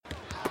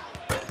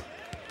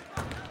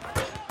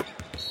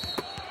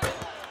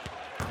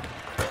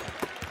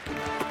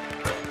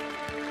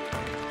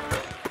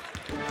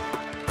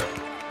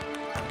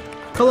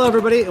Hello,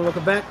 everybody, and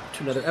welcome back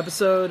to another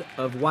episode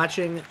of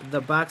Watching the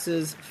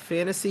Boxes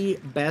Fantasy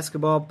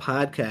Basketball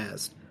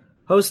Podcast,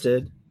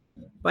 hosted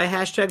by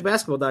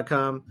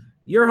 #basketball.com,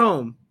 your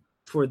home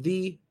for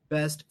the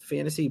best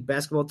fantasy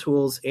basketball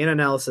tools and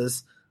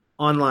analysis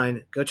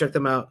online. Go check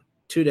them out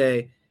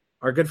today.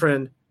 Our good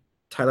friend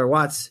Tyler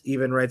Watts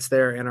even writes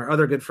there, and our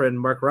other good friend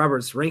Mark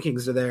Roberts'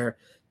 rankings are there.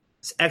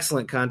 It's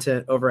excellent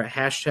content over at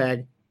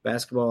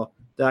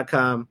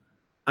 #basketball.com.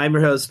 I'm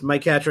your host,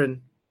 Mike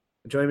Catron.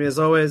 Joining me as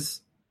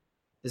always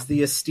is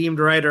the esteemed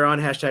writer on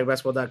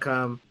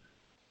 #basketball.com,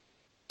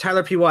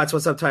 Tyler P. Watts.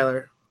 What's up,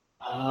 Tyler?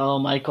 Oh,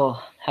 Michael,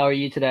 how are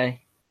you today?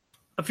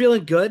 I'm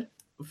feeling good.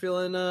 I'm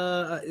feeling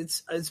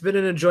it's been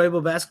an enjoyable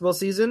basketball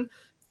season.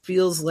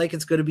 Feels like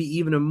it's going to be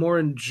even a more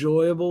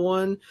enjoyable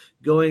one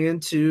going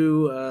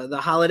into the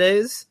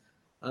holidays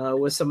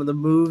with some of the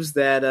moves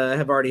that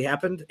have already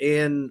happened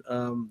and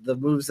the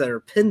moves that are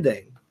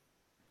pending.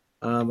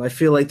 I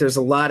feel like there's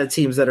a lot of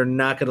teams that are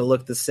not going to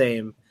look the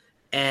same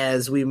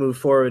as we move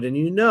forward.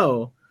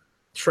 And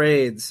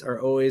trades are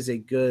always a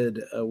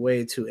good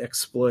way to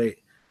exploit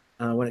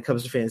when it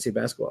comes to fantasy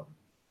basketball.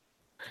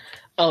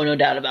 Oh, no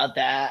doubt about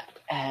that.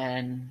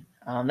 And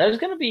there's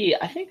going to be,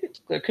 I think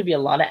there could be a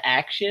lot of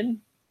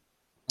action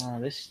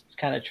this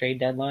kind of trade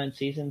deadline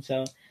season.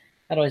 So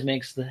that always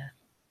makes the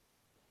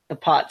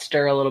pot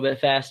stir a little bit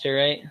faster,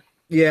 right?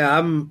 Yeah,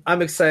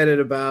 I'm excited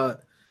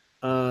about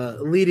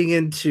leading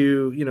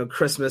into,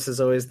 Christmas is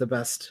always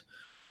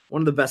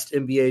one of the best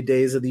NBA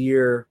days of the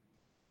year,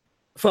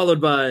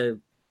 followed by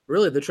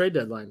really the trade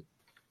deadline.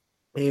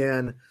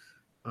 And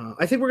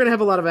I think we're going to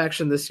have a lot of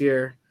action this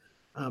year.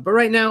 But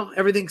right now,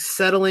 everything's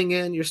settling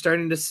in. You're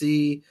starting to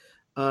see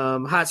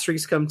hot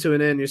streaks come to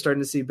an end. You're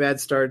starting to see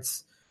bad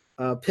starts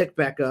pick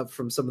back up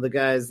from some of the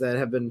guys that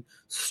have been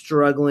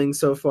struggling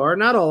so far.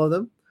 Not all of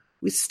them.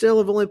 We still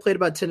have only played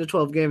about 10 to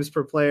 12 games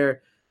per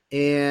player.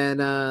 And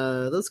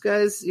those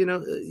guys,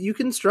 you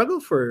can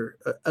struggle for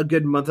a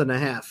good month and a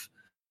half.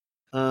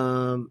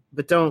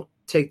 But don't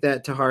take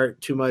that to heart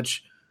too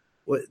much.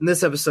 In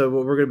this episode,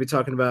 what we're going to be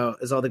talking about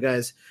is all the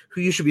guys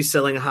who you should be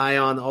selling high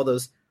on, all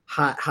those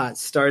hot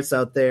starts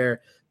out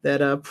there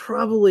that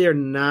probably are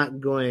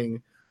not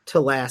going to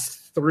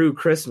last through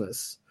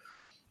Christmas.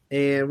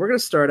 And we're going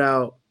to start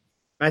out,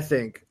 I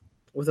think,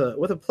 with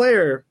a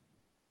player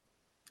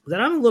that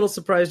I'm a little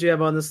surprised you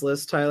have on this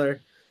list, Tyler.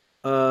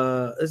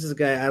 This is a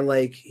guy I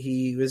like.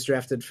 He was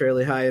drafted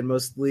fairly high in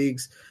most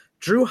leagues.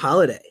 Drew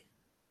Holiday.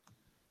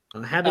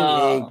 Having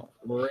a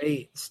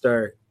great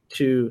start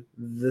to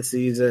the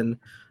season.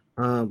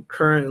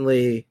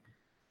 Currently,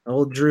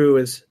 old Drew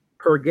is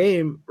per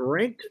game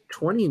ranked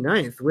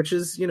 29th, which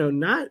is,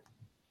 not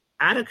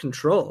out of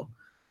control.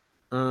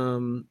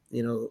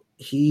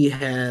 He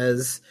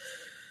has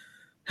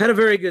had a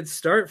very good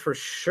start for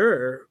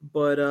sure,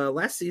 but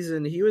last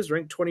season he was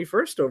ranked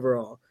 21st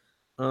overall.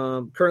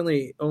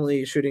 Currently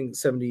only shooting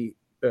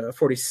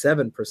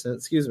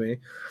 47%,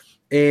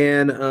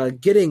 and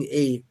getting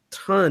a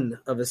ton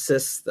of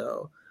assists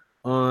though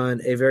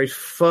on a very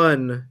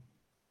fun,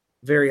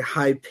 very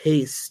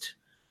high-paced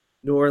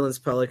New Orleans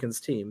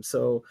Pelicans team.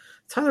 So,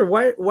 Tyler,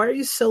 why are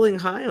you selling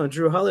high on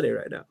Drew Holiday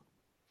right now?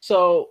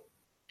 So,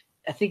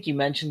 I think you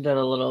mentioned it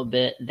a little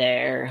bit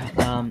there.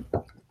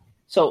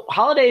 So,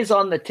 Holiday's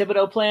on the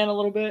Thibodeau plan a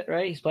little bit,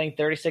 right? He's playing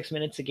 36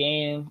 minutes a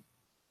game.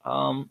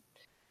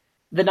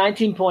 The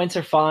 19 points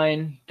are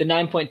fine. The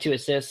 9.2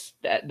 assists,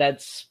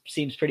 that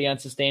seems pretty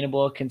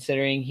unsustainable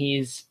considering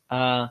he's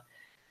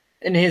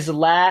in his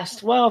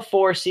last,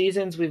 4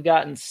 seasons, we've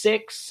gotten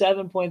 6,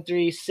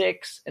 7.3,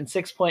 6, and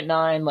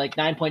 6.9, like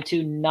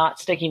 9.2 not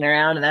sticking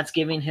around, and that's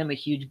giving him a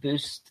huge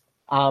boost.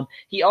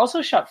 He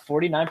also shot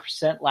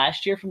 49%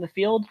 last year from the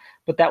field,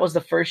 but that was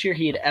the first year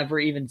he had ever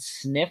even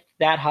sniffed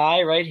that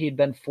high, right? He had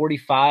been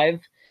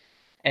 45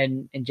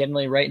 and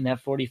generally right in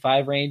that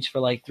 45 range for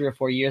like 3 or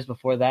 4 years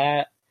before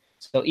that.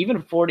 So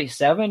even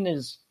 47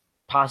 is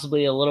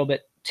possibly a little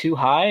bit too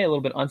high, a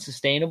little bit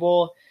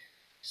unsustainable.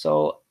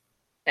 So,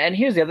 and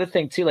here's the other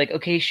thing too,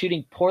 he's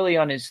shooting poorly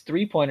on his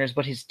 3-pointers,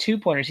 but his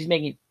 2-pointers, he's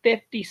making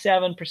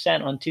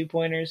 57% on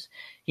 2-pointers.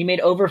 He made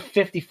over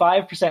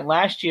 55%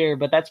 last year,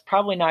 but that's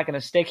probably not going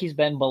to stick. He's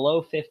been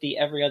below 50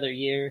 every other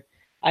year.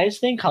 I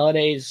just think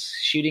Holiday's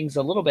shooting's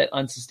a little bit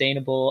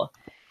unsustainable,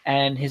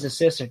 and his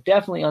assists are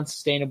definitely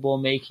unsustainable,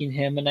 making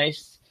him a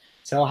nice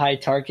sell high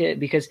target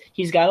because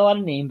he's got a lot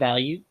of name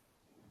value.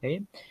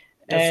 Okay?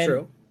 That's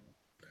true.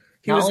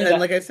 He was,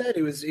 and like I said,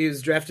 he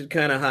was drafted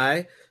kind of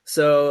high.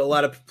 So a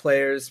lot of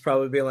players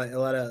probably be like a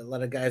lot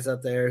of guys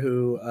out there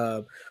who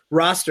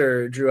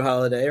roster Drew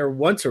Holiday or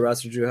want to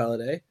roster Drew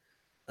Holiday.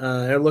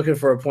 They're looking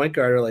for a point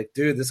guard. Are like,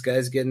 dude, this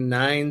guy's getting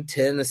 9,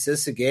 10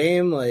 assists a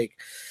game. Like,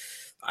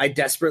 I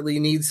desperately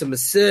need some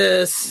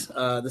assists.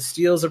 The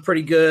steals are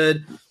pretty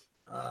good.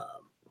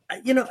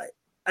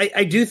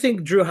 I do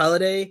think Drew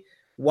Holiday,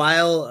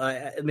 while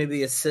maybe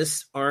the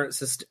assists aren't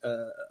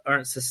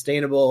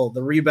sustainable,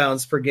 the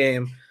rebounds per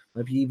game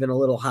might be even a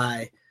little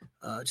high.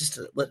 Just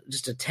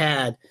a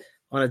tad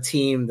on a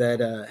team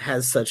that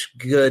has such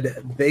good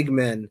big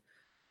men.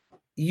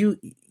 You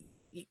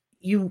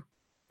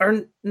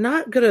are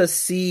not going to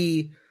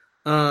see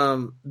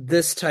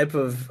this type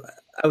of,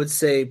 I would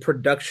say,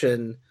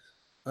 production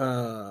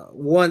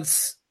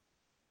once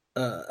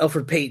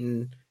Elfrid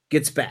Payton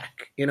gets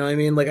back. You know what I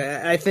mean? Like,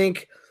 I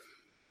think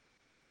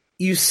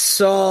you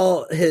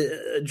saw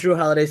Jrue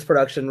Holiday's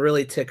production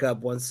really tick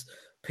up once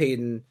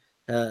Payton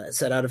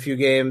set out a few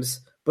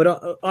games. But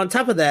on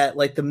top of that,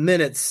 like the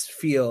minutes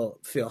feel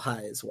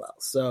high as well.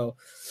 So,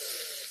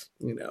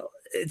 you know,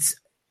 it's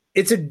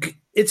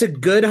a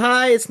good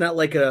high. It's not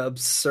like an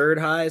absurd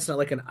high. It's not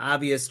like an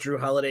obvious Jrue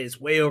Holiday is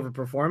way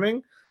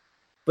overperforming.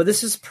 But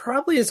this is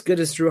probably as good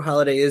as Jrue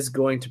Holiday is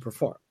going to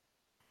perform.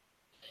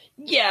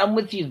 Yeah, I'm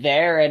with you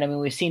there. And I mean,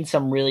 we've seen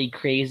some really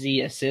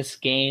crazy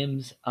assist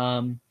games.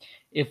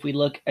 If we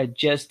look at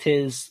just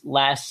his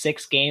last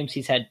 6 games,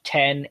 he's had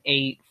 10,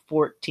 8,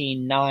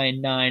 14,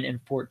 9, 9, and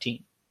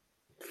 14.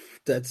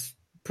 That's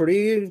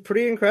pretty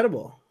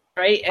incredible.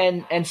 Right.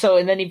 And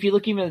then if you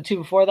look even the 2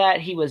 before that,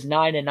 he was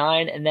 9 and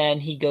 9, and then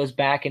he goes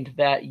back into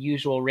that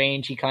usual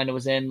range he kind of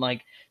was in.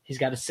 Like, he's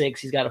got a 6,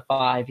 he's got a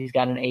 5, he's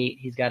got an 8,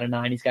 he's got a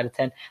 9, he's got a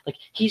 10. Like,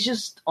 he's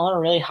just on a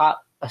really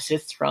hot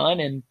assists run,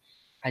 and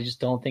I just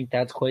don't think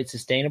that's quite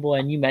sustainable.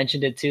 And you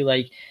mentioned it too.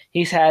 Like,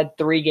 he's had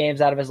 3 games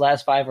out of his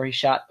last 5 where he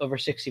shot over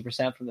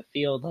 60% from the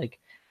field. Like,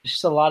 there's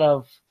just a lot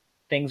of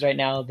things right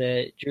now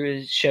that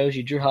shows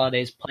you Jrue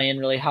Holiday's playing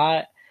really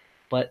hot,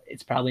 but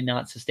it's probably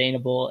not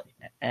sustainable,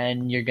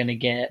 and you're going to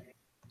get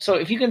 – so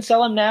if you can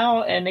sell him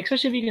now, and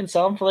especially if you can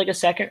sell him for like a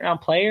second-round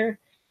player,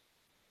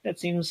 that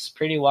seems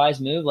pretty wise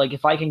move. Like,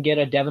 if I can get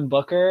a Devin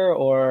Booker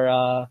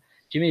or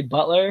Jimmy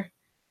Butler,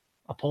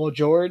 a Paul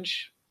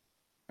George,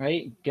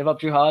 right, give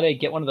up Jrue Holiday,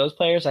 get one of those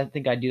players, I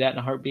think I'd do that in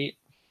a heartbeat.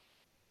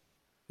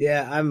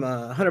 Yeah, I'm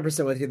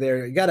 100% with you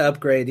there. You got to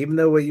upgrade, even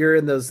though you're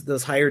in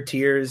those higher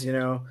tiers, you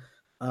know.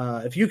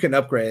 If you can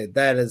upgrade,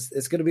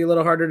 it's going to be a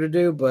little harder to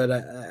do, but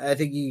I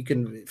think you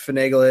can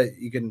finagle it.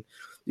 You can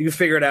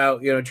figure it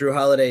out. You know, Jrue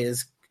Holiday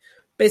is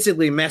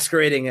basically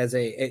masquerading as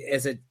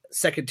a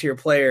second tier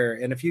player,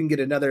 and if you can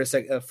get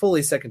a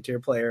fully second tier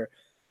player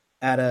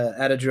at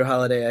a Jrue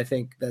Holiday, I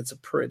think that's a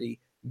pretty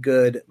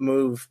good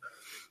move.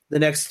 The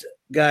next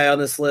guy on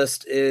this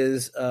list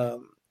is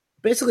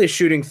basically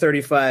shooting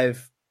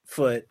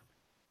 35-foot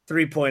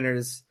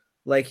 3-pointers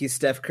like he's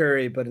Steph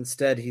Curry, but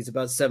instead he's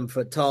about 7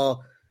 foot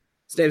tall.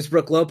 His name's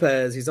Brook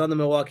Lopez. He's on the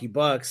Milwaukee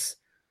Bucks,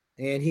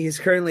 and he's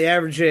currently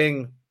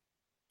averaging,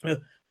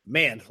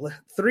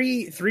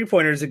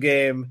 3-pointers a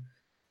game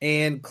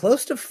and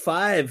close to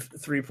 5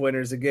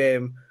 3-pointers a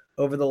game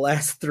over the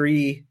last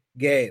 3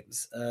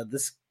 games.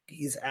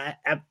 He's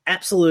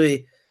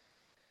absolutely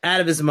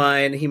out of his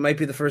mind. He might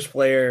be the first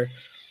player,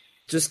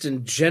 just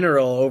in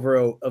general, over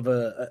a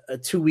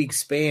 2-week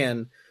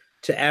span,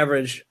 to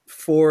average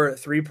 4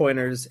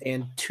 3-pointers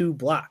and 2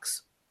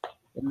 blocks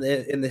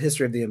in the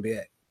history of the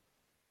NBA.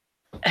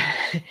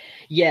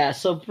 Yeah,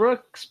 so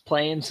Brook's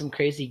playing some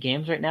crazy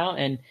games right now,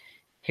 and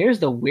here's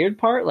the weird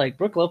part. Like,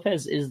 Brook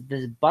Lopez is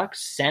the Bucks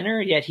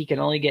center, yet he can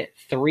only get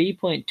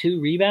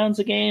 3.2 rebounds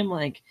a game.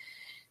 Like,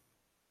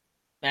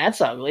 that's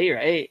ugly,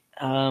 right?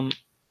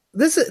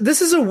 This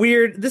is a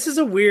weird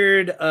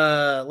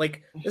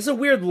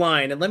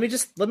line, and let me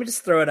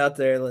just throw it out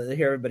there. Let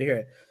everybody hear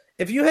it.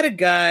 If you had a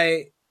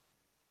guy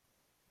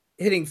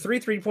hitting 3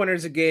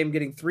 3-pointers a game,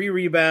 getting 3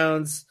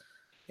 rebounds,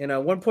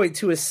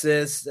 1.2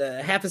 assists,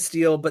 half a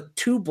steal, but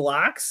 2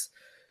 blocks,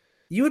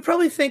 you would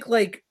probably think,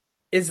 like,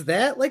 is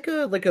that like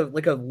a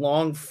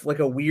long, like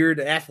a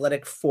weird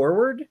athletic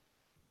forward,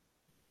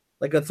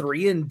 like a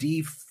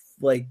 3-and-D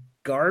like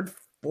guard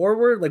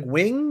forward, like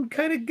wing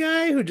kind of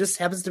guy who just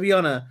happens to be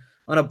on a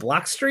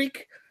block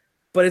streak?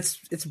 But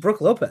it's Brook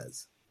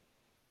Lopez.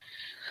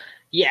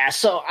 Yeah,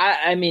 so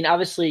I mean,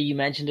 obviously you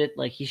mentioned it,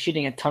 like, he's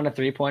shooting a ton of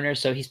 3-pointers,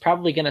 so he's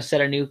probably going to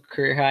set a new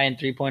career high in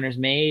 3-pointers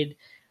made,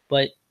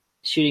 but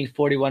shooting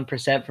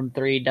 41% from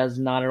 3 does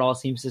not at all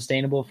seem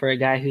sustainable for a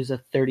guy who's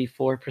a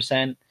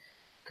 34%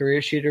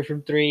 career shooter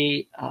from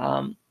 3.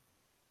 I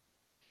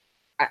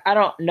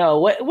don't know.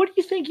 What do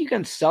you think you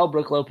can sell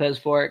Brook Lopez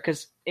for?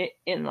 Because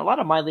in a lot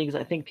of my leagues,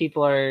 I think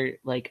people are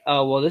like,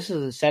 oh, well, this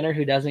is a center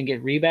who doesn't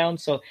get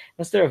rebounds. So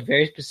unless they're a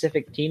very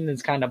specific team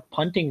that's kind of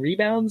punting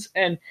rebounds,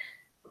 and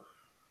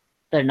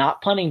they're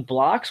not punting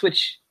blocks,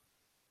 which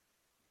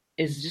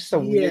is just a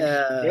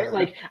weird.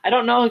 Like, I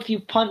don't know if you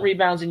punt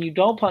rebounds and you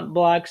don't punt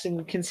blocks,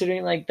 and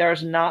considering, like,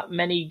 there's not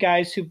many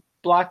guys who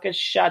block a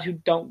shot who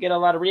don't get a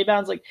lot of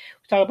rebounds. Like,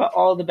 we talk about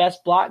all the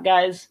best block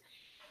guys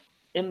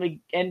in the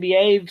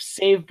NBA,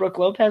 save Brook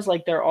Lopez.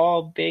 Like, they're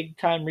all big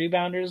time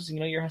rebounders.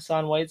 Your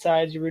Hassan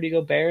Whitesides, your Rudy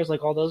Gobert's,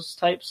 like all those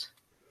types.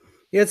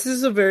 Yeah, this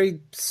is a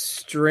very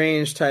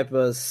strange type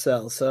of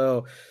sell.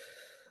 So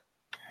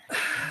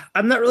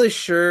I'm not really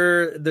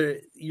sure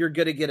that you're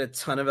going to get a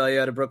ton of value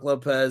out of Brook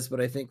Lopez, but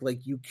I think,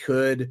 like, you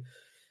could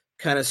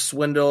kind of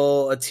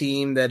swindle a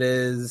team that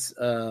is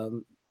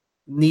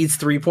needs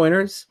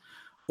 3-pointers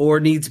or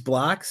needs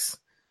blocks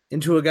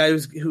into a guy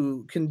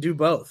who can do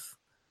both.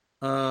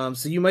 So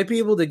you might be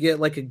able to get,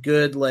 like, a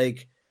good,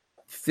 like,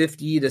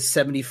 50 to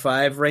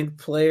 75 ranked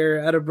player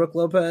out of Brook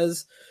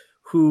Lopez,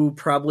 who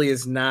probably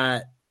is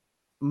not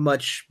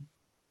much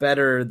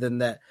better than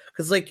that.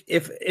 Because, like,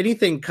 if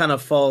anything kind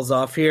of falls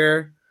off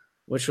here,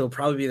 which will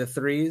probably be the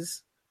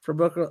threes for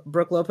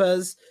Brook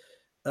Lopez,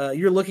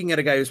 you're looking at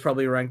a guy who's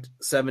probably ranked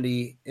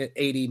 70,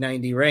 80,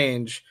 90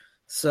 range.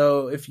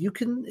 So if you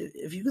can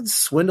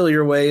swindle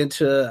your way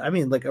into, I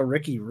mean, like a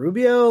Ricky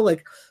Rubio,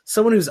 like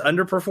someone who's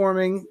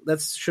underperforming,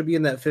 that should be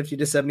in that 50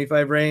 to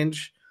 75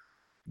 range.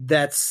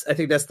 I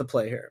think that's the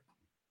play here.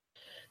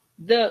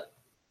 The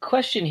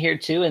question here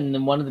too,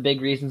 and one of the big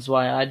reasons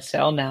why I'd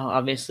sell now,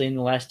 obviously in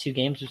the last 2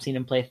 games, we've seen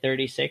him play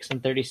 36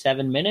 and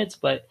 37 minutes,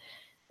 but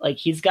like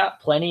he's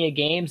got plenty of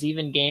games,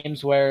 even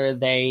games where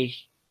they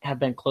have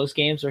been close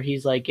games where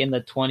he's like in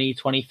the 20,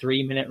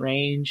 23 minute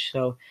range.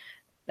 So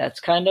that's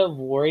kind of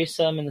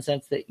worrisome in the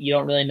sense that you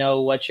don't really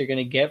know what you're going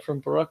to get from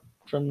Brook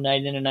from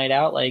night in and night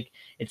out. Like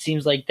it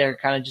seems like they're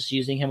kind of just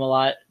using him a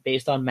lot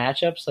based on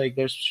matchups. Like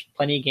there's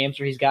plenty of games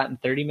where he's gotten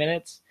 30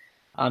 minutes.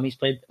 He's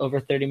played over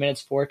 30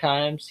 minutes 4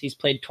 times. He's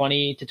played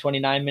 20 to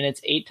 29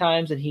 minutes 8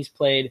 times, and he's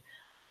played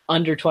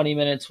under 20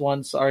 minutes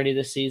once already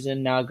this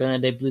season. Now,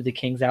 granted, they blew the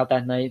Kings out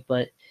that night,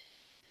 but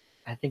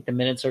I think the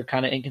minutes are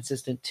kind of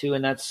inconsistent too,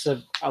 and that's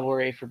a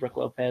worry for Brook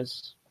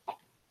Lopez.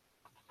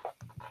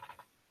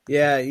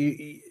 Yeah,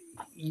 you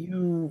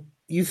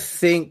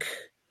think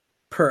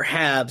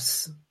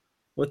perhaps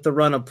with the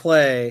run of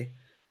play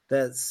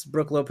that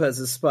Brook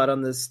Lopez's spot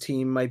on this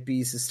team might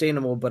be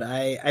sustainable, but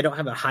I don't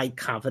have a high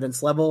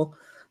confidence level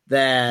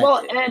that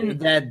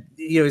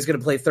he's going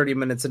to play 30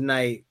 minutes a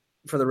night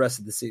for the rest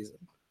of the season.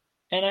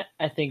 And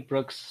I think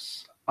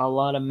Brook's a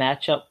lot of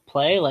matchup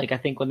play. Like I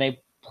think when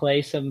they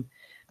play some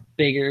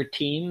bigger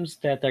teams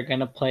that they're going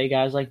to play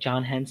guys like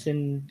John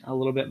Henson a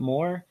little bit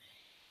more.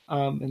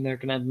 And they're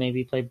going to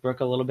maybe play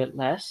Brook a little bit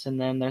less. And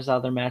then there's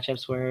other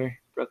matchups where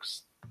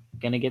Brook's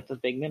going to get the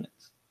big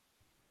minutes.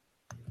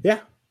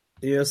 Yeah.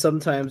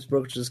 Sometimes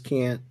Brook just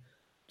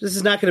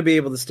is not going to be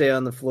able to stay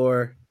on the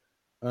floor.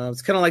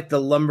 It's kind of like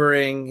the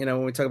lumbering,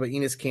 when we talk about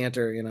Enes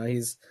Kanter,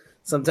 he's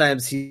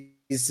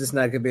just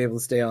not going to be able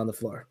to stay on the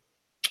floor.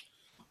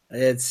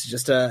 It's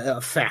just a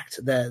fact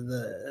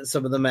that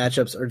some of the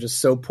matchups are just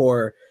so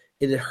poor.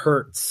 It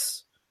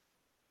hurts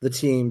the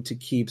team to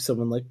keep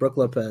someone like Brook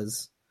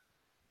Lopez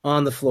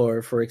on the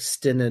floor for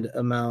extended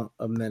amount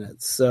of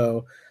minutes.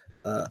 So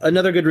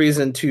another good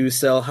reason to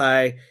sell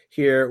high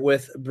here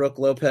with Brook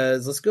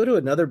Lopez. Let's go to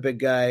another big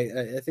guy.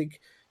 I think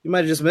you might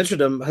have just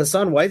mentioned him,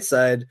 Hassan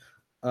Whiteside,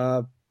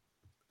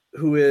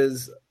 who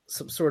is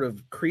some sort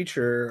of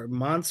creature,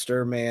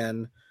 monster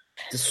man,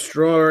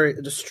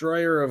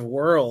 destroyer of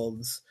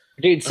worlds.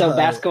 Dude, so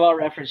basketball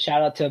reference,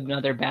 shout out to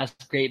another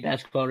great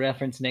basketball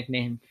reference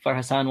nickname for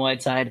Hassan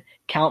Whiteside,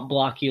 Count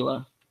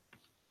Blockula.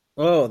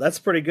 Oh, that's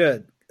pretty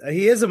good.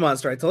 He is a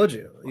monster, I told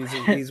you.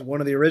 He's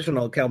one of the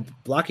original Count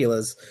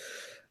Blockulas.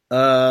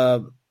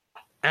 Out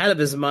of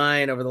his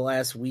mind over the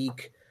last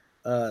week,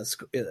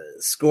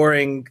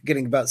 scoring,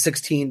 getting about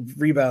 16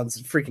 rebounds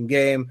a freaking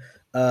game.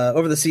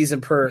 Over the season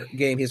per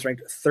game, he's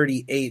ranked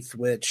 38th,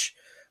 which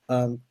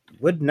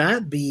would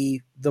not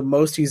be the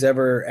most he's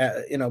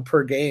ever,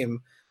 per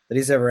game that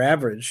he's ever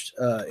averaged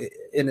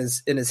in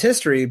his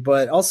history,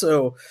 but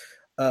also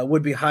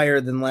would be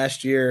higher than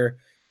last year.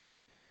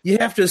 You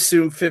have to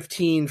assume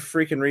 15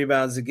 freaking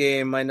rebounds a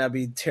game might not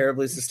be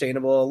terribly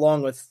sustainable,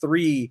 along with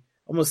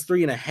almost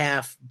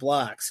 3.5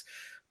 blocks.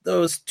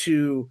 Those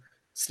two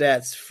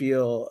stats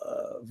feel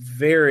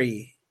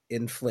very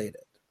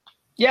inflated.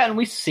 Yeah, and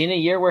we've seen a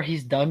year where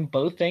he's done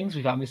both things.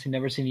 We've obviously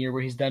never seen a year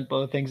where he's done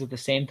both things at the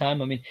same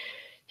time. I mean,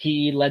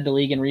 he led the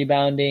league in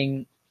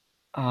rebounding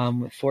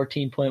with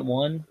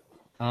 14.1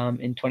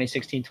 in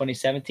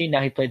 2016-2017.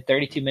 Now he played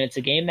 32 minutes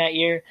a game that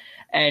year,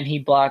 and he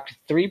blocked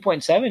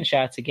 3.7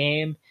 shots a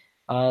game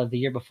the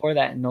year before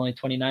that in only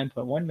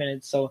 29.1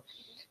 minutes. So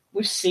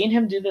we've seen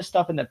him do this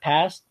stuff in the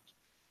past,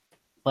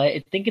 but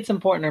I think it's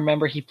important to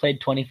remember he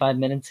played 25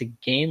 minutes a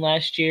game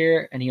last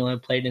year, and he only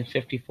played in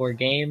 54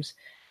 games.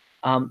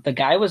 The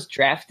guy was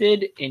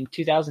drafted in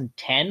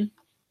 2010,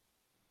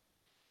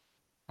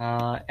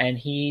 and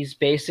he's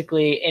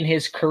basically, in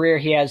his career,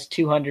 he has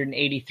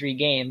 283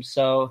 games.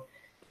 So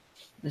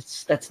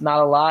that's not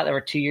a lot. There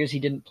were 2 years he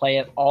didn't play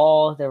at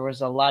all. There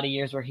was a lot of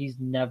years where he's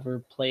never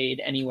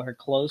played anywhere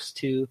close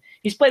to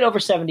 – he's played over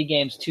 70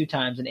 games 2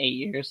 times in 8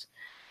 years.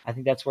 I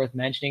think that's worth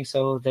mentioning.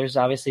 So there's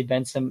obviously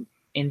been some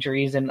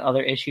injuries and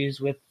other issues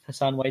with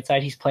Hassan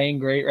Whiteside. He's playing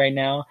great right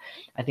now.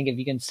 I think if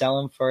you can sell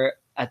him for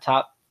a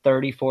top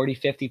 30, 40,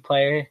 50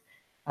 player,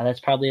 that's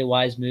probably a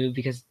wise move,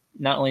 because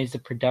not only is the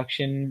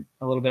production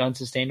a little bit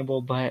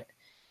unsustainable, but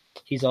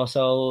he's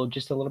also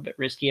just a little bit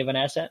risky of an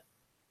asset.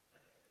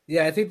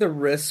 Yeah, I think the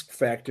risk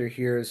factor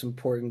here is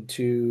important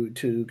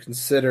to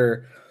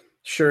consider.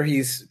 Sure,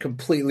 he's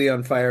completely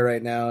on fire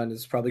right now, and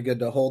it's probably good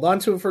to hold on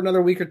to him for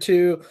another week or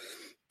two,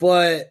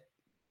 but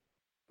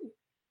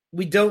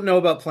we don't know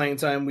about playing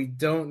time. We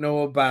don't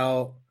know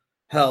about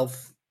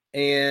health,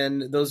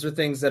 and those are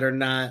things that are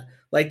not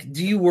 – like,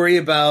 do you worry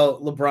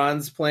about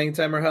LeBron's playing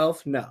time or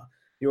health? No.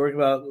 You worry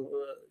about,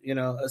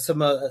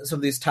 some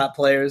of these top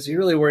players. You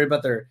really worry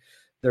about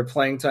their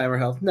playing time or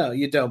health? No,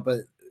 you don't.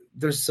 But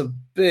there's some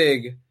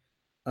big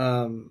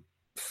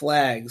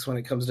flags when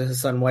it comes to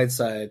Hassan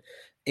Whiteside.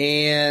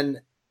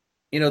 And,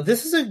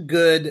 this is a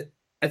good,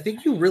 I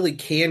think you really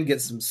can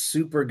get some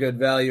super good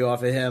value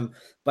off of him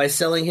by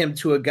selling him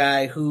to a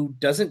guy who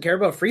doesn't care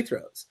about free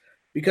throws.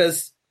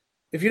 Because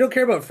if you don't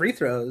care about free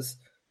throws,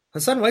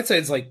 Hassan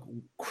Whiteside's like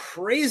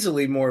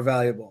crazily more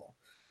valuable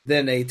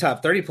than a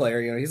top 30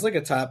 player. He's like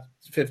a top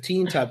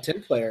 15, top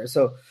 10 player.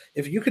 So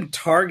if you can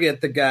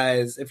target the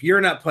guys, if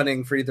you're not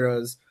punting free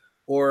throws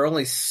or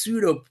only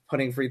pseudo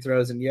punting free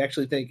throws, and you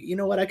actually think, you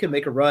know what, I can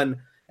make a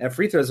run at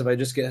free throws if I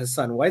just get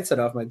Hassan Whiteside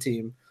off my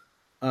team,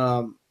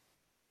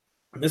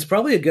 it's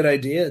probably a good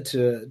idea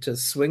to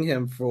swing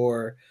him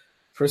for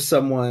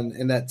someone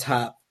in that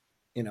top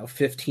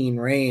 15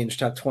 range,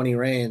 top 20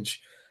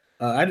 range.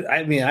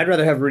 I'd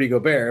rather have Rudy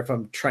Gobert if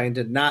I'm trying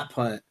to not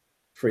punt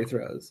free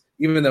throws.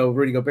 Even though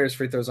Rudy Gobert's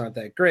free throws aren't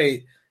that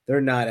great, they're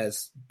not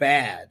as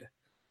bad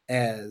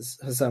as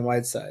Hassan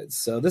Whiteside's.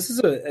 So this is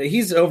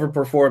he's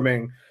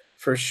overperforming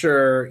for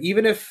sure.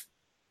 Even if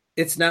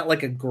it's not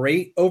like a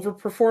great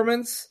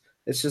overperformance,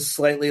 it's just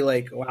slightly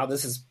like, wow,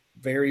 this is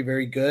very,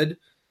 very good.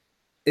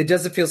 It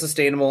doesn't feel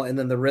sustainable, and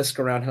then the risk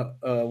around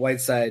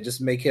Whiteside just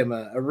make him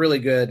a really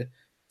good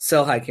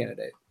sell high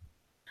candidate.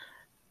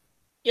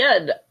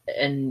 Yeah,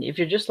 and if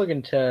you're just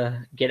looking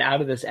to get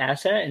out of this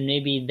asset and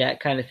maybe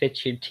that kind of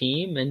fits your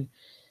team and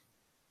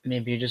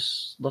maybe you're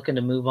just looking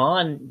to move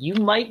on, you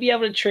might be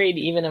able to trade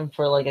even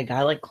for like a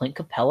guy like Clint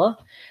Capella.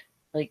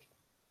 Like,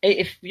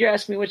 if you're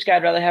asking me which guy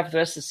I'd rather have for the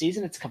rest of the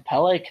season, it's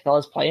Capella.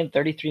 Capella's playing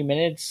 33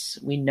 minutes.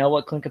 We know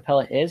what Clint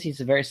Capella is. He's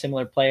a very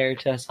similar player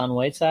to Hassan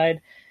Whiteside,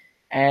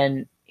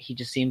 and he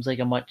just seems like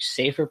a much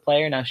safer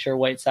player. Now, sure,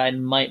 Whiteside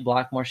might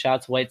block more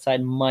shots.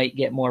 Whiteside might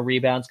get more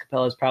rebounds.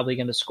 Capella's probably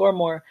going to score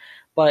more,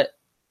 but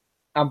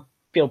I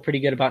feel pretty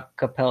good about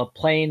Capella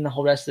playing the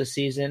whole rest of the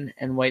season.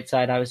 And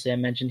Whiteside, obviously, I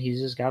mentioned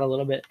he's just got a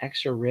little bit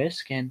extra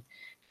risk, and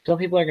some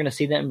people are going to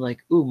see that and be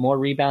like, ooh, more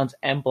rebounds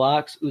and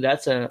blocks. Ooh,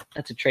 that's a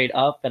trade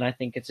up, and I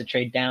think it's a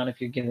trade down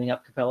if you're giving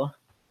up Capella.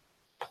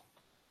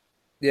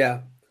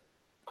 Yeah,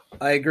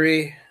 I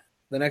agree.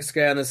 The next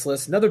guy on this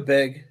list, another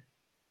big.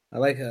 I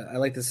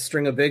like this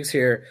string of bigs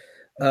here.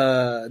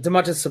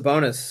 Domantas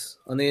Sabonis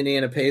on the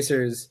Indiana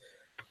Pacers.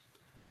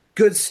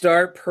 Good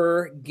start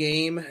per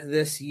game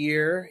this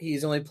year.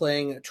 He's only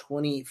playing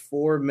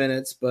 24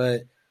 minutes,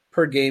 but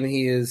per game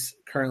he is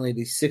currently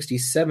the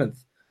 67th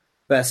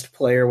best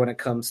player when it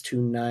comes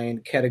to 9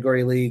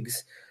 category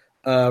leagues.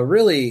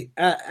 Really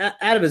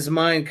out of his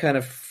mind kind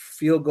of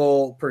field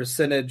goal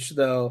percentage,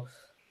 though.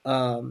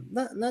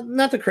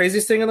 Not the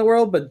craziest thing in the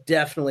world, but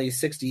definitely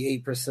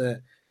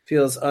 68%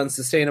 feels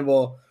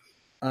unsustainable.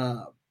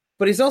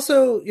 But he's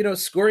also,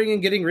 scoring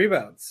and getting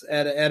rebounds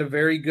at a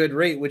very good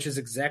rate, which is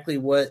exactly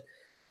what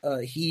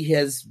he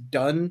has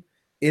done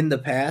in the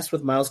past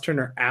with Miles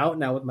Turner out.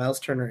 Now with Miles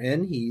Turner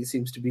in, he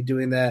seems to be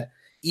doing that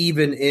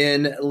even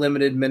in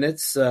limited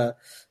minutes.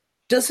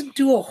 Doesn't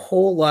do a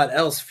whole lot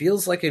else.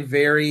 Feels like a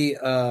very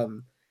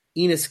Enes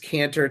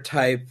Kanter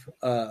type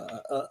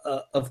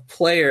of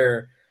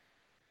player,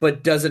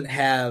 but doesn't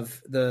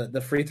have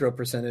the free throw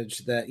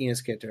percentage that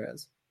Enes Kanter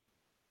has.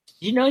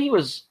 Did you know he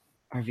was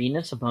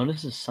Arvydas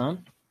Sabonis'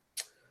 son?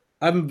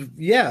 I'm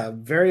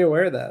very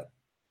aware of that.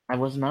 I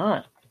was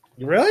not.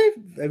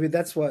 Really?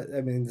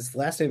 His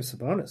last name is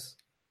Sabonis.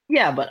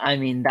 Yeah, but I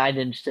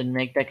didn't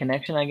make that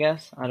connection, I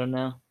guess. I don't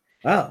know.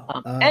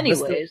 Oh.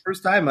 Anyways. That's the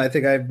first time I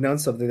think I've known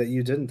something that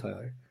you didn't,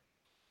 Tyler.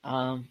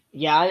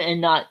 Yeah,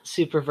 and not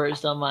super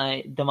versed on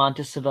my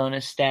Domantas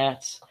Sabonis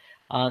stats.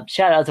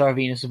 Shout out to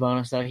Arvydas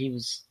Sabonis, though. He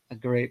was a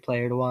great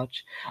player to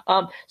watch.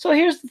 So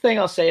here's the thing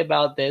I'll say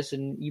about this,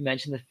 and you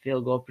mentioned the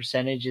field goal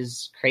percentage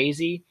is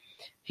crazy.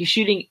 He's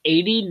shooting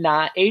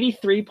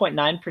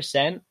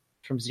 83.9%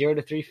 from 0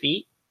 to 3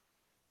 feet.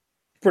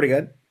 Pretty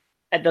good.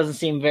 That doesn't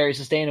seem very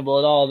sustainable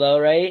at all, though,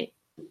 right?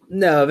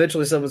 No,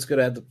 eventually someone's going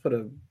to have to put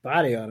a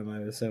body on him, I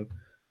would assume.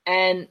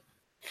 And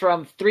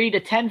from 3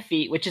 to 10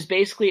 feet, which is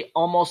basically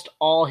almost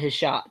all his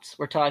shots.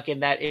 We're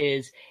talking that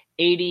is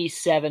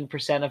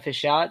 87% of his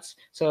shots.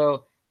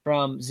 So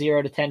from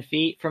 0 to 10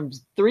 feet, from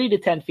 3 to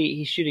 10 feet,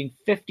 he's shooting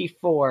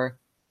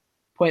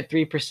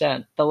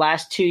 54.3%. The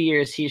last 2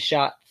 years, he's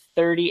shot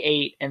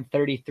 38 and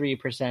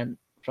 33%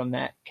 from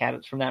that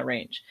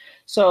range.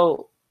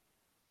 So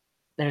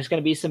there's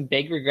going to be some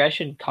big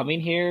regression coming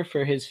here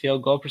for his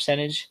field goal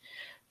percentage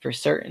for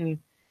certain.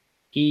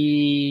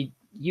 You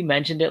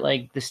mentioned it,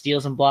 like the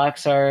steals and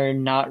blocks are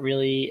not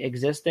really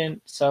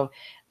existent. So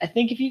I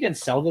think if you can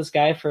sell this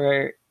guy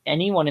for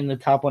anyone in the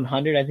top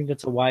 100, I think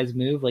that's a wise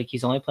move. Like,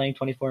 he's only playing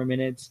 24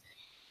 minutes.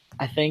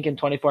 I think in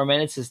 24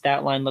 minutes, his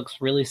stat line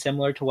looks really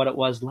similar to what it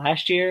was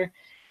last year.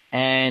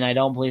 And I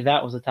don't believe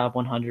that was a top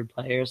 100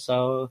 player.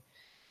 So,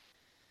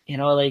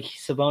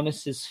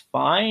 Sabonis is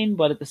fine,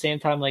 but at the same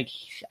time, I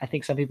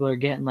think some people are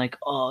getting like,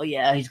 oh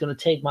yeah, he's going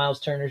to take Miles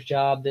Turner's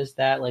job, this,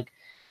 that. I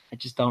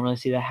just don't really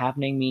see that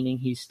happening, meaning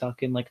he's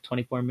stuck in a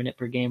 24-minute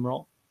per game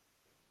role.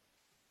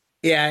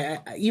 Yeah,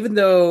 even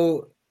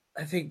though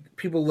I think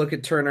people look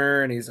at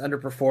Turner and he's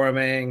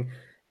underperforming,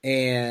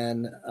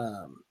 and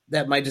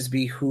that might just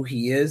be who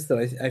he is, though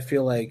I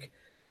feel like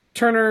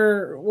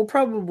Turner will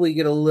probably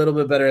get a little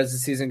bit better as the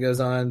season goes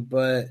on,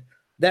 but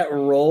that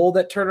role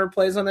that Turner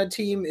plays on that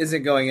team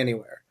isn't going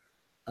anywhere.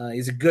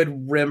 He's a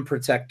good rim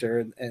protector,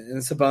 and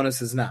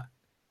Sabonis is not.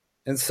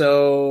 And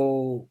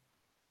so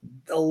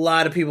a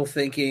lot of people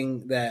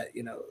thinking that,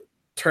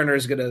 Turner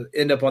is going to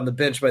end up on the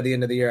bench by the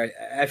end of the year,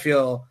 I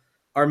feel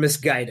are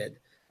misguided.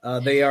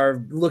 They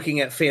are looking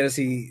at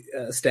fantasy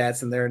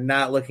stats, and they're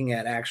not looking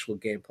at actual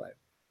gameplay.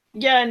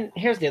 Yeah, and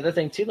here's the other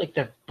thing too. Like,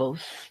 they're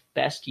both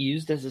best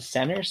used as a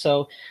center.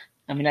 So,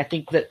 I mean, I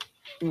think that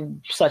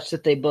such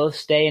that they both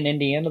stay in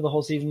Indiana the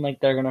whole season,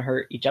 like, they're going to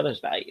hurt each other's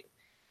value.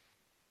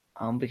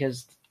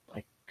 Because,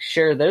 like,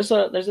 sure, there's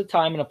a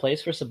time and a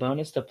place for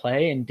Sabonis to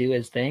play and do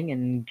his thing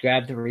and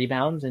grab the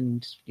rebounds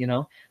and,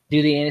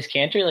 do the Enes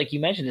Kanter. Like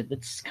you mentioned,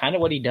 that's kind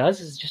of what he does,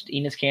 is just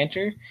Enes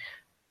Kanter.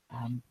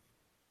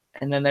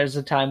 And then there's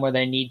a time where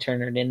they need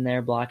Turner in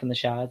there blocking the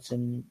shots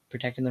and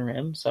protecting the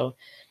rim. So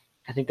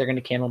I think they're going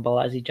to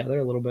cannibalize each other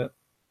a little bit.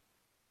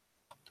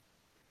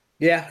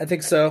 Yeah, I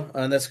think so.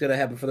 And that's going to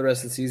happen for the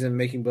rest of the season,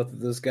 making both of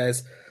those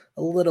guys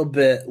a little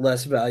bit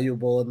less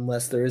valuable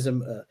unless there is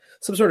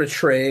some sort of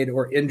trade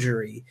or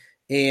injury.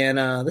 And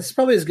this is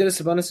probably as good as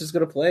Sabonis is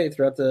going to play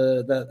throughout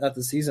the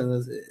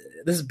season.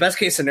 This is best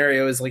case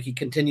scenario is like he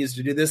continues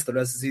to do this the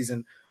rest of the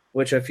season,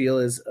 which I feel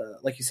is,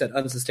 like you said,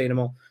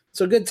 unsustainable.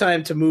 So a good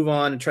time to move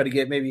on and try to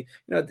get maybe,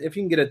 if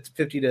you can get a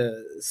 50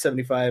 to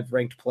 75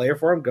 ranked player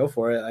for him, go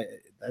for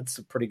it. That's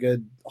a pretty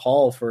good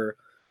haul for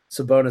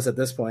Sabonis at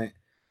this point,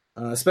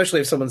 especially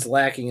if someone's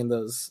lacking in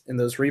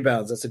those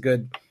rebounds. That's a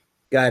good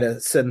guy to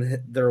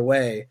send their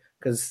way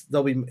because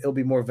it'll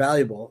be more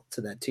valuable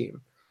to that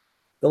team.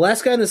 The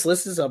last guy on this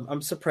list is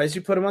I'm surprised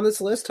you put him on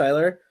this list,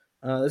 Tyler.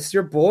 This is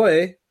your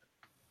boy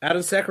out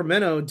of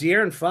Sacramento,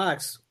 De'Aaron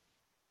Fox.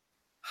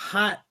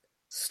 Hot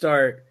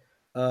start,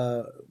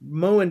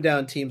 mowing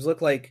down teams.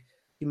 Look like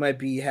he might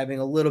be having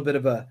a little bit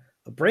of a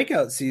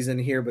breakout season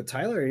here. But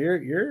Tyler,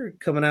 you're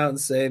coming out and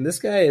saying this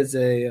guy is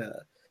a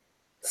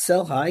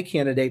sell high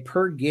candidate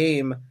per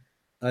game.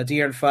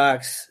 De'Aaron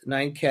Fox,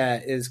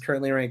 9-cat, is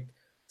currently ranked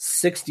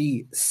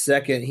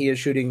 62nd. He is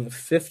shooting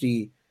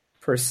 50%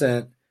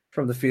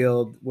 from the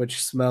field,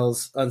 which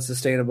smells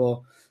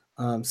unsustainable.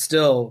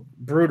 Still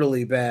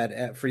brutally bad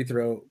at free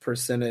throw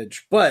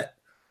percentage, but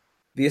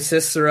the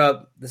assists are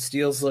up, the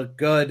steals look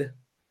good,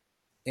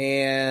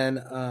 and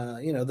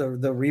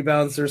the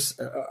rebounds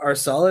are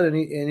solid,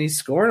 and he's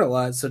scoring a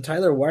lot. So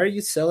Tyler, why are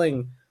you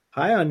selling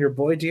high on your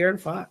boy De'Aaron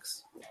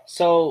Fox?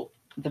 So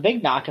the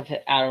big knock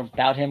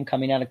about him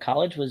coming out of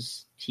college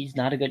was he's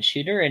not a good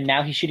shooter, and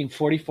now he's shooting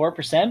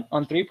 44%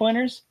 on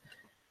 3-pointers.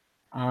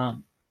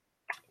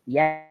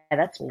 Yeah,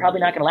 that's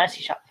probably not going to last.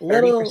 He shot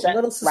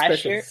 30%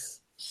 last year.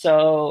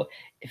 So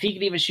if he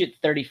could even shoot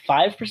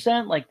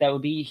 35%, like, that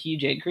would be a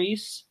huge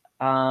increase.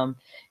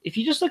 If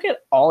you just look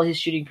at all his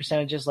shooting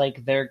percentages,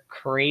 like, they're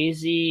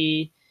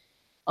crazy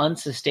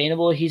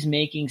unsustainable. He's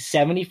making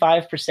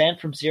 75%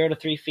 from 0 to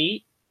 3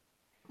 feet.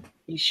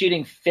 He's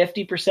shooting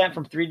 50%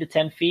 from 3 to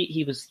 10 feet.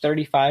 He was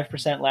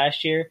 35%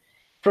 last year.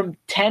 From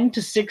 10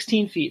 to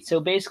 16 feet, so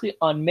basically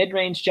on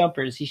mid-range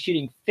jumpers, he's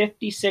shooting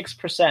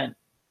 56%.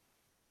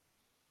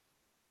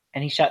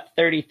 And he shot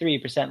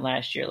 33%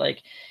 last year.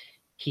 Like,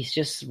 he's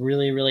just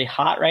really, really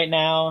hot right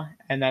now,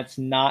 and that's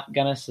not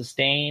going to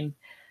sustain.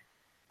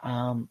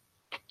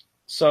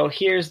 So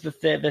here's the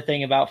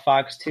thing about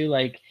Fox too.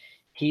 Like,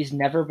 he's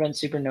never been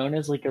super known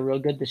as, like, a real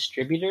good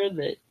distributor.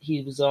 That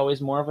he was always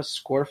more of a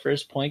score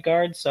first point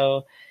guard.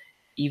 So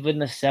even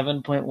the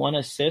 7.1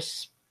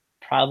 assists,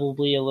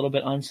 probably a little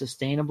bit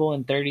unsustainable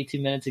in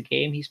 32 minutes a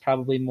game. He's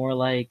probably more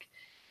like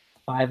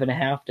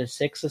 5.5 to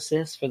 6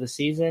 assists for the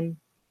season.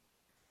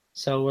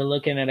 So we're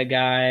looking at a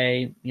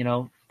guy,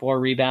 4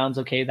 rebounds.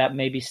 Okay, that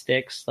maybe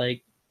sticks.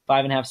 Like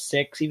 5.5,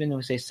 6, even though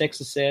we say 6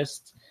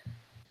 assists.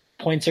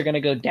 Points are going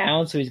to go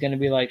down, so he's going to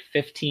be like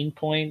 15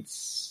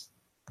 points,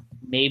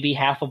 maybe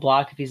half a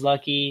block if he's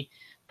lucky,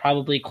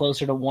 probably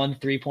closer to 1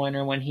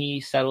 3-pointer when he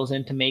settles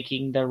into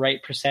making the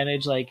right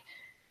percentage. Like,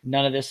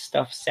 none of this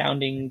stuff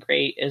sounding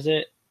great, is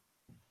it?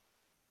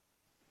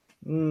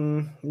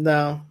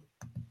 No.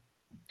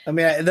 I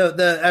mean,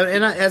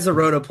 as a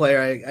roto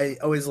player, I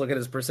always look at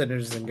his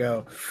percentages and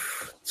go,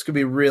 it's going to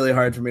be really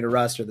hard for me to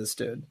roster this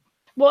dude.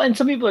 Well, and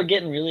some people are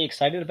getting really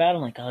excited about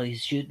him, like, oh,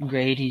 he's shooting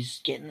great, he's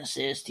getting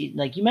assists.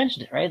 Like you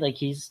mentioned it, right? Like,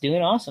 he's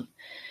doing awesome.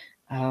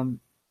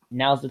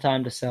 Now's the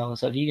time to sell.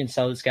 So if you can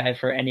sell this guy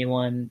for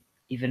anyone,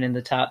 even in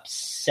the top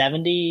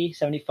 70,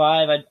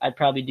 75, I'd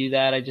probably do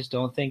that. I just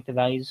don't think the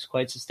value is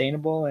quite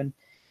sustainable. And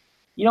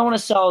you don't want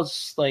to sell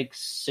like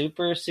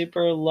super,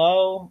 super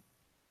low.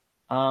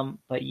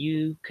 But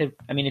you could,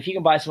 I mean, if you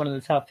can buy someone in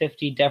the top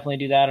 50, definitely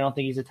do that. I don't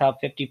think he's a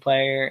top 50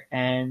 player.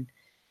 And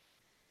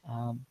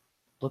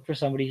look for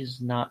somebody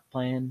who's not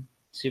playing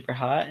super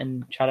hot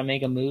and try to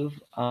make a move.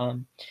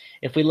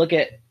 If we look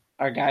at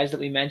our guys that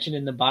we mentioned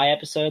in the buy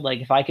episode,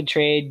 like, if I could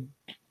trade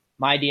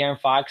my De'Aaron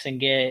Fox and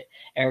get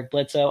Eric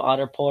Bledsoe,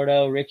 Otto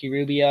Porto, Ricky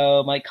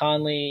Rubio, Mike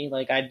Conley,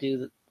 like, I'd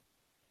do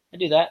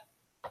that.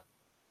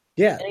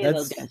 Yeah,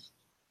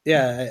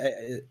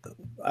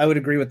 I would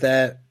agree with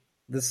that.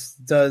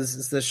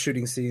 this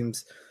shooting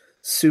seems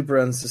super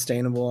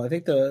unsustainable. I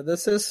think the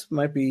assists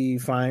might be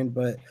fine,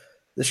 but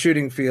the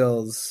shooting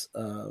feels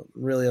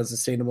really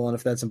unsustainable. And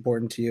if that's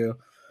important to you,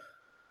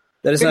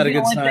 that is not a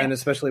good sign,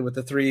 especially with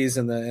the threes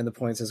and the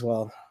points as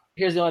well.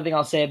 Here's the only thing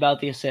I'll say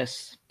about the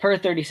assists. Per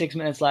 36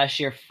 minutes last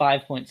year,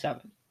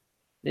 5.7.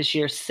 This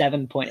year,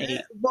 7.8.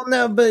 Well,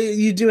 no, but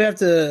you do have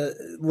to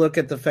look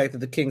at the fact that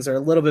the Kings are a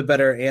little bit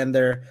better, and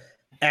they're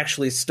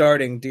actually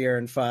starting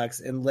De'Aaron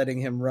Fox and letting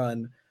him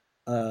run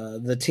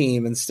the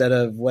team instead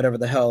of whatever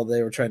the hell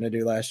they were trying to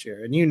do last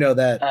year. And you know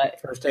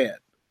that firsthand.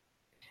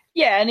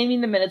 Yeah, and I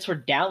mean, the minutes were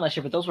down last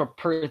year, but those were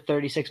per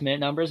 36-minute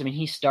numbers. I mean,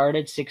 he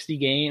started 60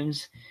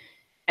 games.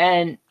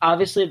 And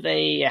obviously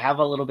they have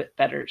a little bit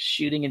better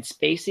shooting and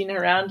spacing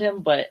around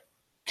him, but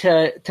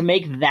to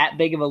make that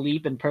big of a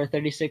leap in per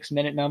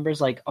 36-minute numbers,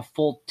 like a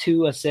full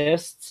 2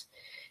 assists,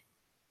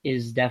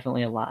 is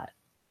definitely a lot.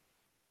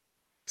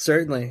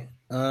 Certainly.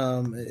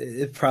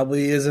 It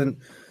probably isn't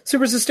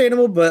super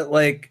sustainable, but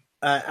like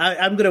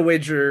I'm going to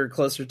wager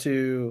closer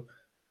to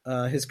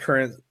his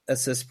current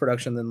assist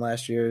production than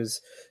last year's,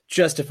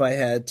 just if I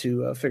had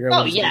to figure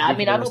out. Oh yeah, I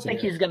mean, I don't think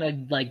he's gonna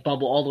like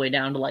bubble all the way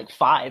down to like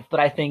 5,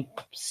 but I think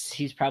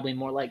he's probably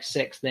more like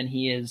 6 than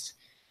he is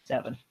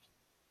 7.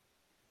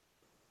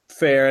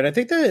 Fair, and I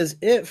think that is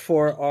it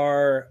for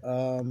our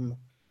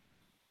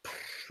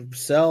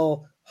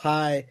sell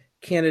high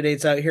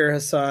candidates out here.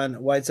 Hassan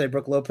Whiteside,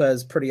 Brook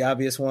Lopez, pretty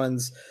obvious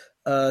ones.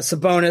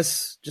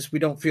 Sabonis, just we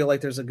don't feel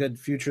like there's a good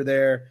future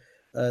there.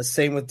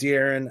 Same with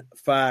De'Aaron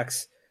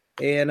Fox.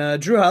 And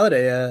Jrue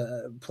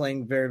Holiday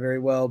playing very, very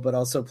well, but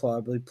also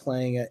probably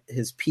playing at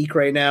his peak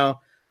right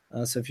now.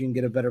 So if you can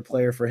get a better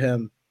player for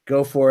him,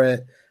 go for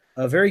it.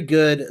 A very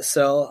good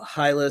sell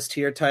high list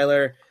here,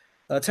 Tyler.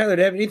 Tyler,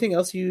 do you have anything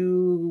else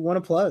you want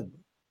to plug?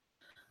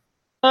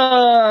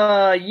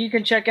 You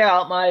can check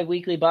out my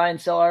weekly buy and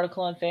sell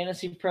article on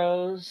Fantasy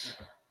Pros.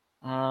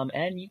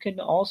 And you can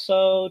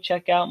also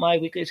check out my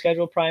weekly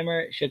schedule primer.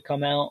 It should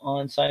come out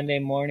on Sunday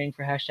morning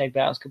for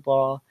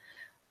 #basketball.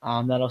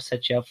 That'll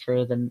set you up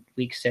for the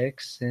week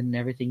 6 and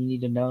everything you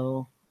need to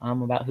know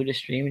about who to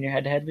stream in your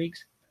head-to-head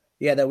leagues.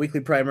 Yeah, that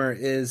weekly primer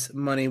is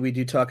money. We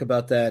do talk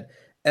about that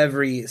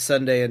every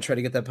Sunday and try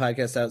to get that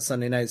podcast out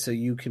Sunday night so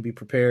you can be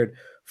prepared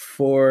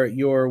for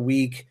your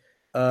week.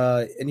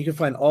 And you can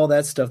find all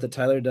that stuff that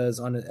Tyler does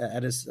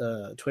at his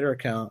Twitter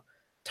account,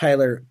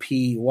 Tyler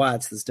P.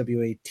 Watts. That's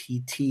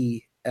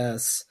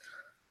WATTS.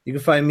 You can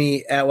find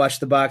me at Watch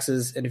the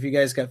Boxes. And if you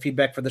guys got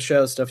feedback for the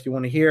show, stuff you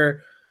want to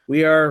hear,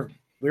 we're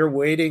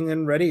waiting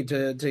and ready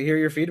to hear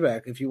your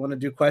feedback. If you want to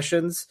do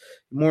questions,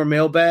 more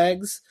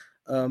mailbags,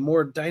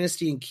 more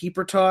Dynasty and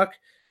Keeper talk,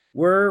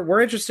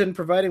 we're interested in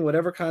providing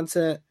whatever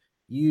content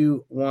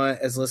you want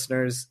as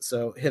listeners.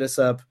 So hit us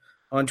up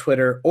on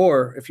Twitter,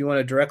 or if you want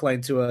a direct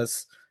line to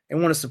us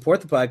and want to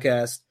support the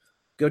podcast,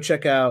 go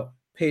check out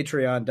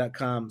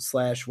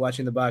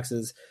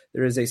patreon.com/watchingtheboxes.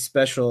 There is a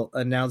special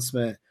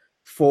announcement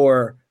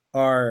for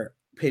our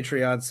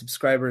Patreon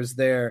subscribers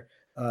there.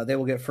 They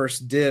will get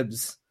first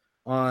dibs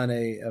on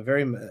a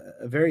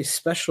very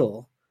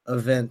special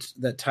event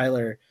that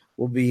Tyler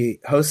will be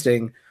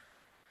hosting,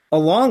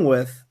 along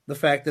with the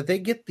fact that they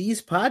get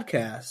these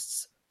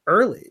podcasts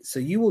early. So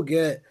you will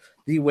get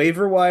the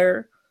Waiver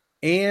Wire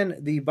and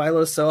the Buy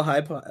Low Sell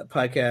High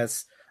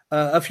podcasts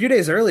a few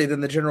days early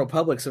than the general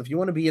public. So if you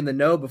want to be in the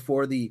know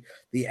before the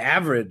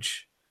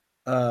average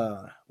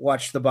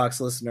Watch the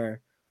Box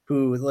listener,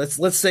 who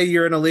let's say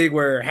you're in a league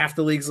where half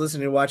the league's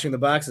listening to Watching the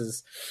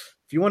Boxes,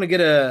 if you want to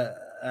get a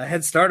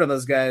head start on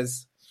those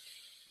guys.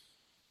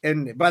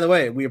 And by the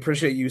way, we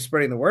appreciate you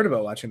spreading the word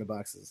about Watching the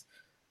Boxes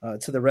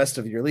to the rest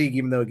of your league,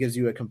 even though it gives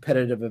you a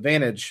competitive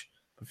advantage.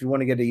 But if you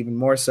want to get it even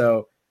more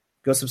so,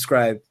 go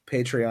subscribe,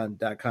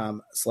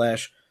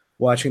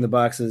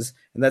 patreon.com/watchingtheboxes.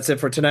 And that's it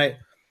for tonight.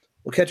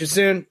 We'll catch you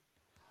soon.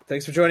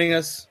 Thanks for joining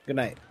us. Good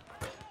night.